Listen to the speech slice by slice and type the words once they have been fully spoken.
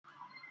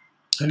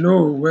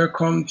Hello,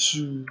 welcome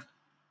to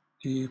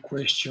the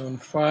question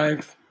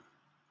 5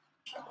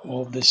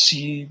 of the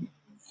C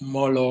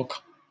malloc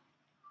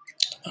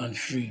and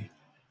free.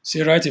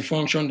 Say write a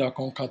function that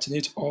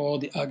concatenates all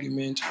the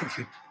arguments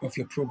of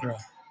your program.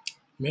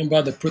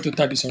 Remember the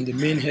prototype is on the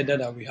main header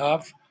that we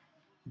have.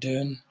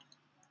 Then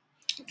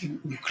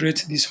we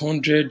create this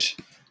 100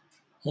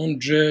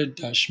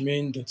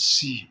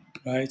 main.c,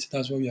 right?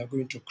 That's what we are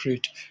going to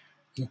create.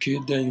 Okay,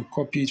 then you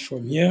copy it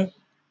from here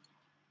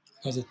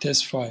as a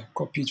test file.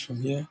 Copy it from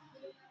here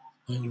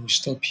and you will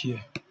stop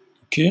here.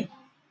 Okay,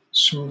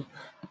 so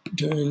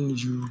then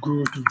you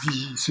go to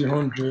V, say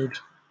 100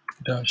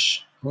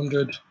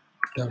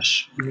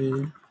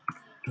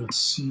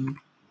 main.c. You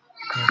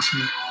can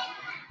see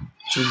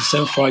so the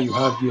same file you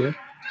have here.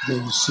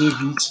 Then you save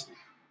it.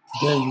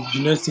 Then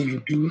the next thing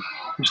you do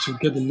is to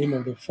get the name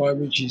of the file,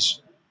 which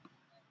is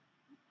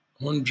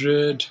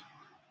 100.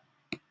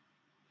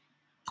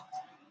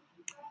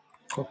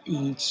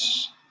 Copy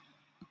it.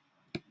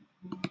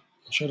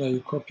 Ensure that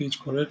you copy it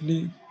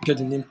correctly. Get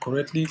the name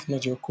correctly. If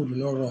not, your code will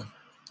not run.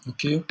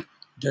 Okay.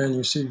 Then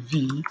you say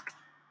V.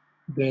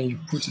 Then you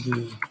put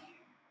the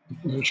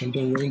information.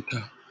 Then you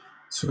enter.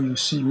 So you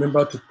see,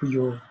 remember to put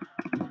your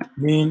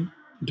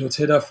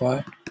main.header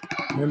file.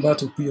 Remember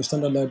to put your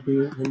standard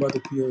library. Remember to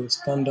put your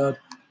standard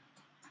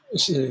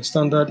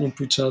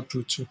input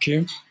output.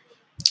 Okay.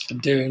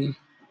 Then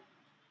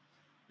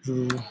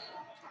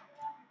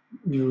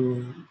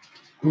you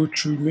go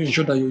through, make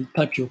sure that you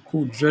type your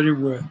code very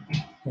well.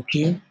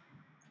 Okay.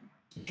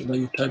 Make sure that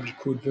you type the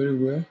code very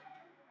well,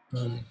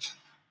 and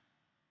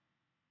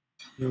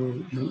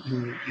you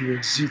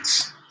exit,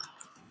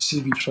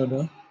 save it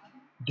rather.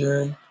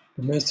 Then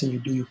the next thing you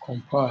do, you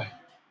compile.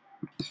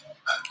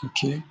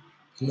 Okay.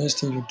 The next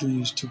thing you do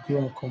is to go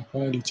and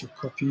compile it. You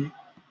copy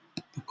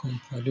the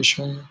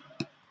compilation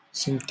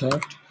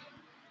syntax.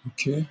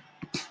 Okay.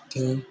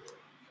 Then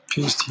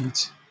paste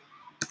it,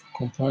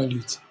 compile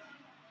it.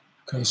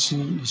 You can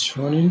see it's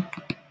running.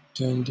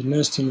 Then the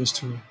next thing is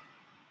to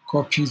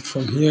copy it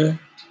from here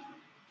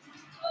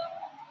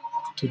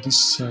to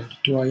this side,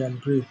 to I am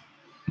great,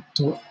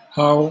 to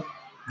how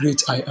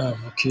great I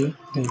am. Okay.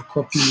 Then you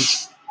copy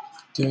it.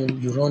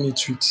 Then you run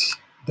it with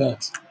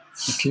that.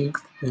 Okay.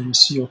 Then you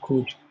see your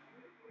code.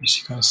 As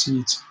you can see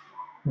it.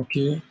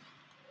 Okay. You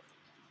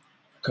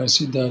can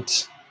see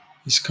that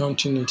it's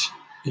counting it.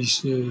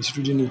 It's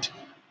reading it.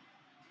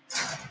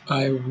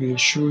 I will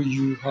show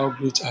you how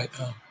great I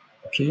am.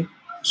 Okay.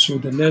 So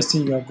the next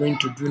thing you are going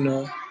to do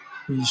now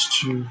is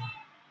to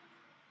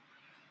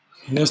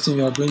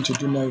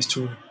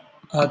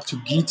add to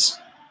Git.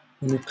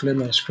 Let me clear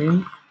my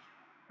screen.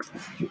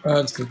 You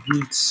add the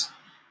Git,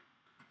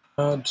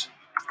 add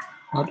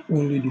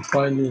only the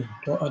file name.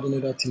 Don't add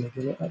another thing.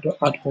 Don't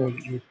add all.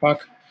 You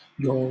pack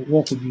your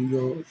work will be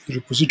your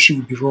repository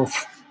will be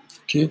rough.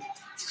 Okay.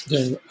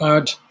 Then you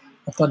add.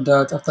 After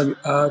that, after you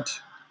add,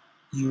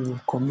 you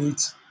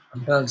commit,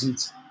 and that's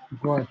it. You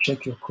go and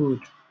check your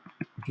code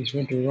if it's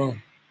going to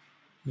run.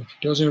 If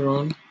it doesn't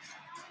run,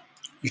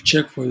 you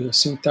check for your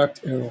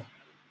syntax error.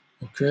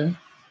 Okay.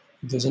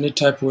 If there's any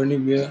typo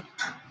anywhere,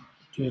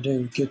 then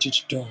you get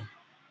it done.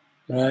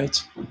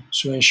 Right.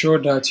 So ensure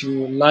that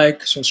you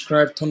like,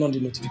 subscribe, turn on the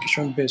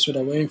notification bell so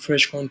that when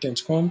fresh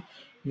content come,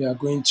 we are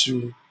going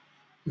to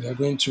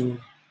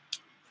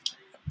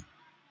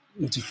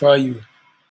notify you.